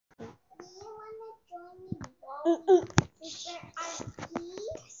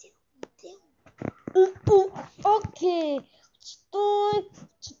Okay.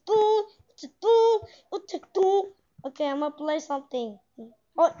 Okay, I'm gonna play something.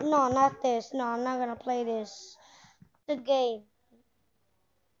 Oh no, not this. No, I'm not gonna play this. The game.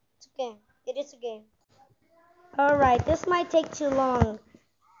 It's a game. It is a game. Alright, this might take too long.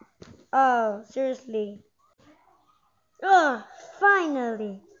 Oh, seriously. Oh,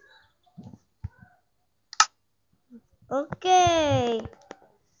 finally. Okay.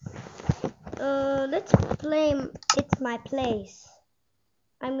 Let's play It's My Place.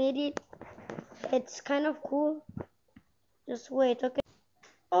 I made it. It's kind of cool. Just wait, okay?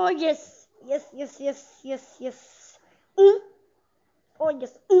 Oh, yes. Yes, yes, yes, yes, yes. Oh,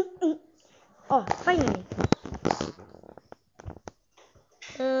 yes. Oh, finally.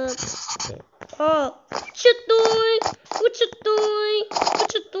 Oh, what you doing? What you doing?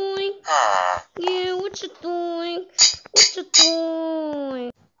 What you doing? Yeah, what you doing? What you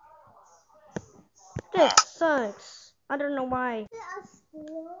doing? This sucks. I don't know why.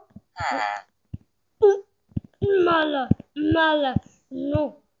 Mala, mala,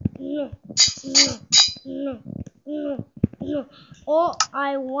 no, no, no, no, no, no. All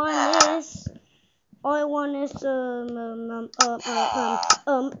I want is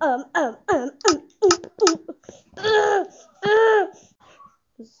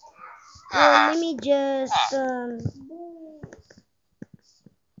let me just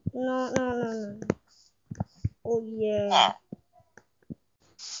no. Oh yeah.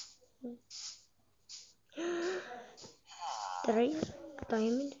 Three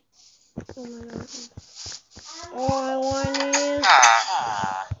diamond. Oh my god. All I want is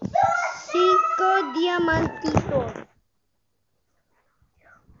cinco diamantitos.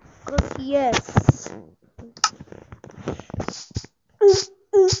 Cause yes.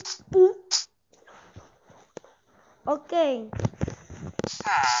 Okay.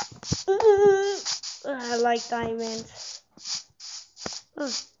 I like diamonds.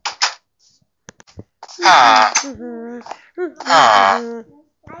 What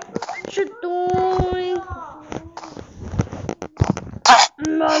you doing?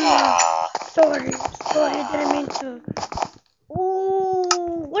 Mama. Sorry, didn't mean to.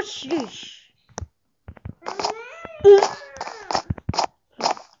 Oh, what's this?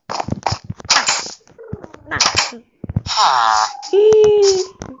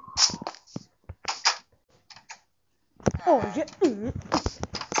 Oh, yeah.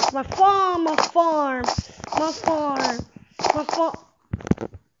 My farm.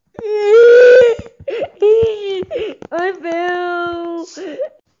 I fell.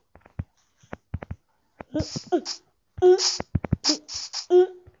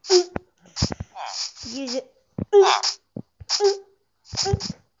 Use it.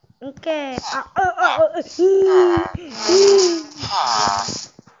 Okay.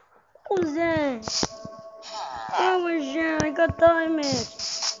 What was that? What was that? I got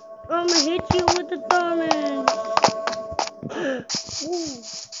diamonds. I'm gonna hit you with the diamonds.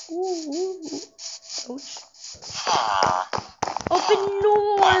 Ouch. Open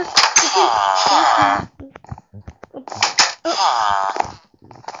door.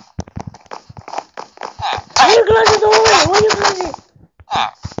 Why you close the door? Why you close it?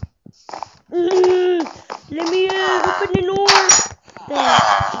 Let me open the door. There.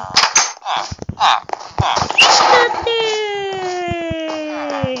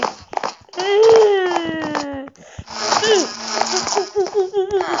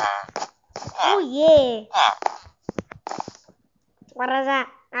 Oh yeah. What is that?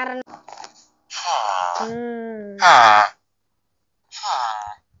 I don't know.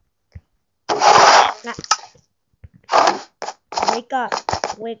 Wake up.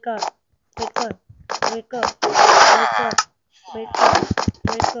 Wake up. Wake up. Wake up. Wake up. Wake up.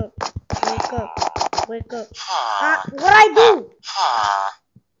 Wake up. Wake up. Wake up. What I do?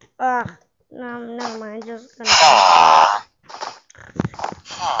 No, never mind. Just gonna.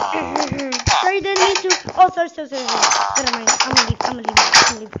 Sorry, didn't mean to. Oh, sorry. Never mind. I'm gonna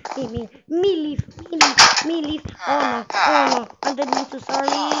leave. Me leave. Oh no. I didn't mean to.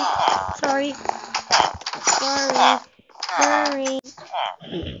 Sorry.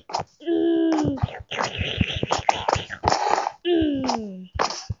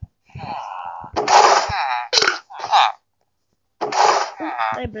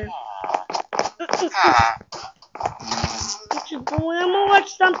 Cyber. What you doing? I'm gonna watch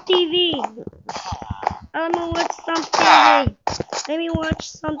some TV. Let me watch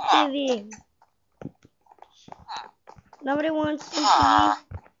some TV. Nobody wants some TV?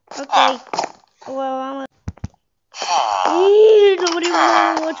 Okay. Well, I'm nobody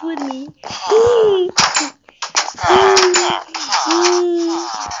wants to watch with me.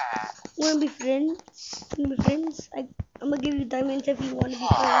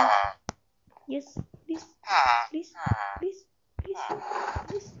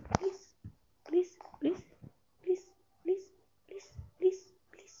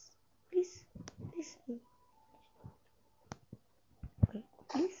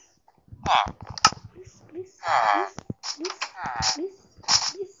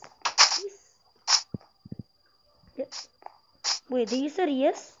 Please. Yeah. Wait, did you say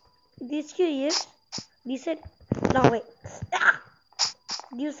yes? Did you yes? You said no. Wait. Ah!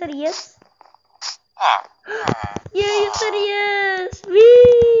 You said yes. Yeah, you said yes.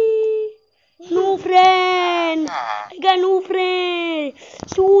 Wee! No friend. I got no friend.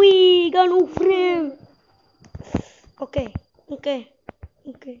 Sweet, got no friend. Okay. Okay.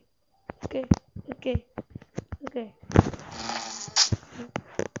 Okay. Okay. Okay. Okay.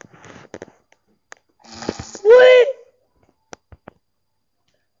 Wait.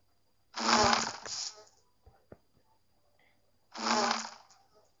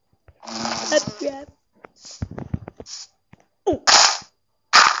 Crap.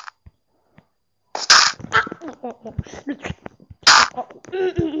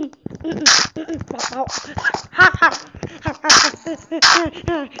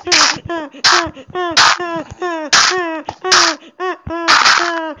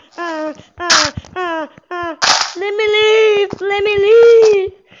 Let me leave. Let me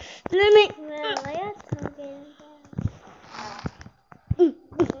leave. Let me.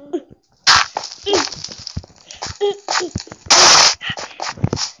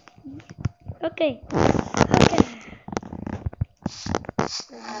 Okay. Okay.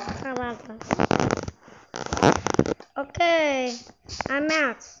 Okay. I'm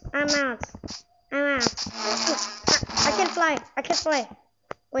out. I'm out. I'm out. I can fly. I can fly.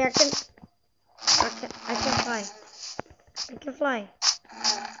 Wait, I can fly. I can fly.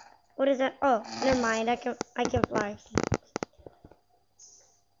 What is that? Oh, never mind. I can fly.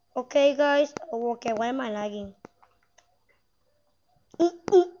 Okay, guys. Oh, okay, why am I lagging?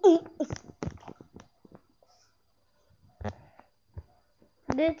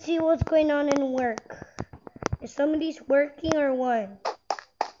 Let's see what's going on in work. Is somebody's working or what?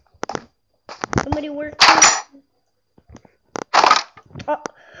 Somebody working? Oh.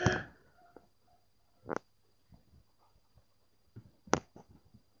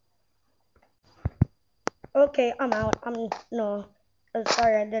 Okay, I'm out. No.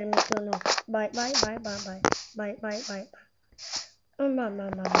 Sorry, I didn't mean to. No. Bye. Bye. Bye. Bye. Bye. Bye. Bye. Bye. Bye.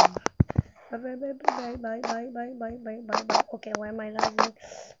 Bye. Bye. Okay, why am I lagging?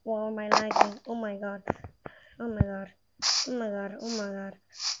 Why am I lagging? Oh my god. Oh my god. Oh my god. Oh my god.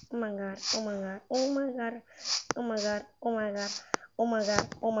 Oh my god. Oh my god. Oh my god. Oh my god. Oh my god. Oh my god. Oh my god.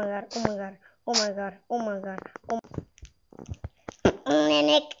 Oh my god. Oh my god. Oh my god. Oh my god.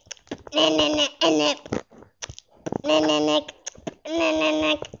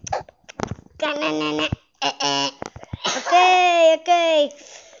 Okay.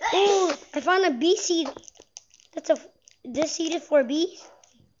 Ooh, I found a bee seed. This seed is for bees.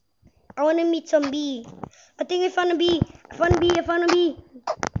 I want to meet some bee. I think I found a bee. I found a bee. I found a bee.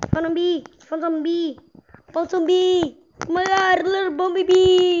 Found a bee. Found some bee. Found some bee. Oh my god, little bumblebee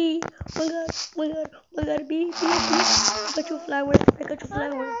bee. Oh my god. Oh my god. Oh my god. Bee. I got you flowers. I got you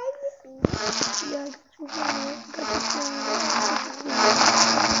flowers. Yeah, I got you flowers.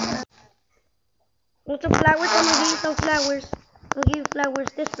 Want some flowers? I'm gonna give you some flowers. I'll give you flowers.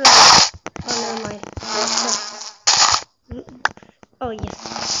 This flower. Oh, never mind. Oh,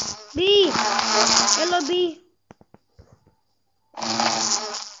 yes. Bee! Hello, bee.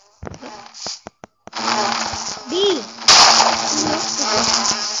 Bee! Is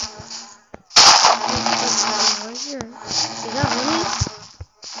that honey?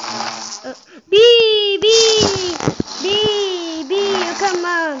 Bee! Come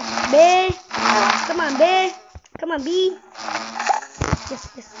on, bee! Come on, bee! Come on, bee! Yes.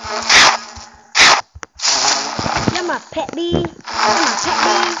 You're my pet bee. You're my pet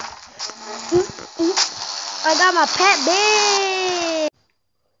bee. I got my pet bee.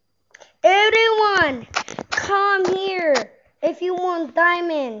 Everyone, come here if you want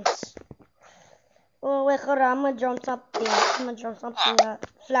diamonds. Oh wait, hold on. I'm gonna drum something.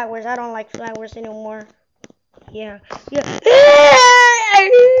 Flowers. I don't like flowers anymore. Yeah.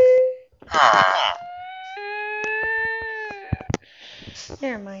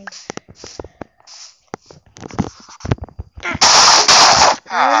 Never mind.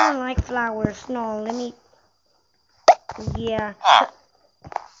 I don't like flowers. No, let me. Yeah.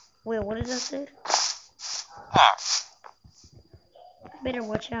 Wait, what is that say? I better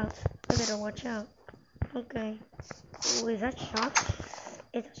watch out. Okay. Oh, is that shop?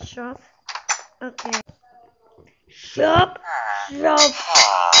 Is that shop? Okay. Shop.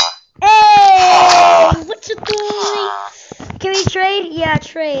 Hey! What you doing? Can we trade? Yeah,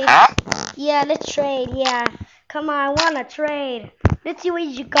 trade. Yeah, let's trade. Yeah. Come on, I wanna trade. Let's see what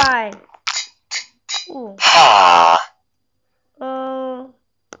you got. Ooh.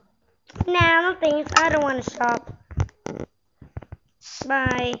 Nah, no thanks. I don't wanna shop.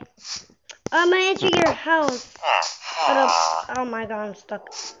 Bye. I'm gonna enter your house. Oh my god, I'm stuck.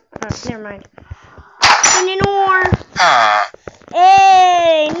 Never mind. Anymore.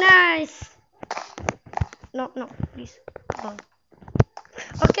 Hey, nice. No, please. Hold on.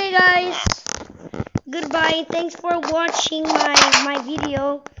 Okay, guys. Goodbye. Thanks for watching my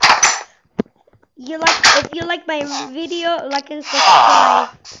video. If you like my video, like and subscribe.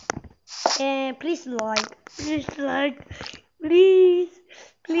 And please like. Please.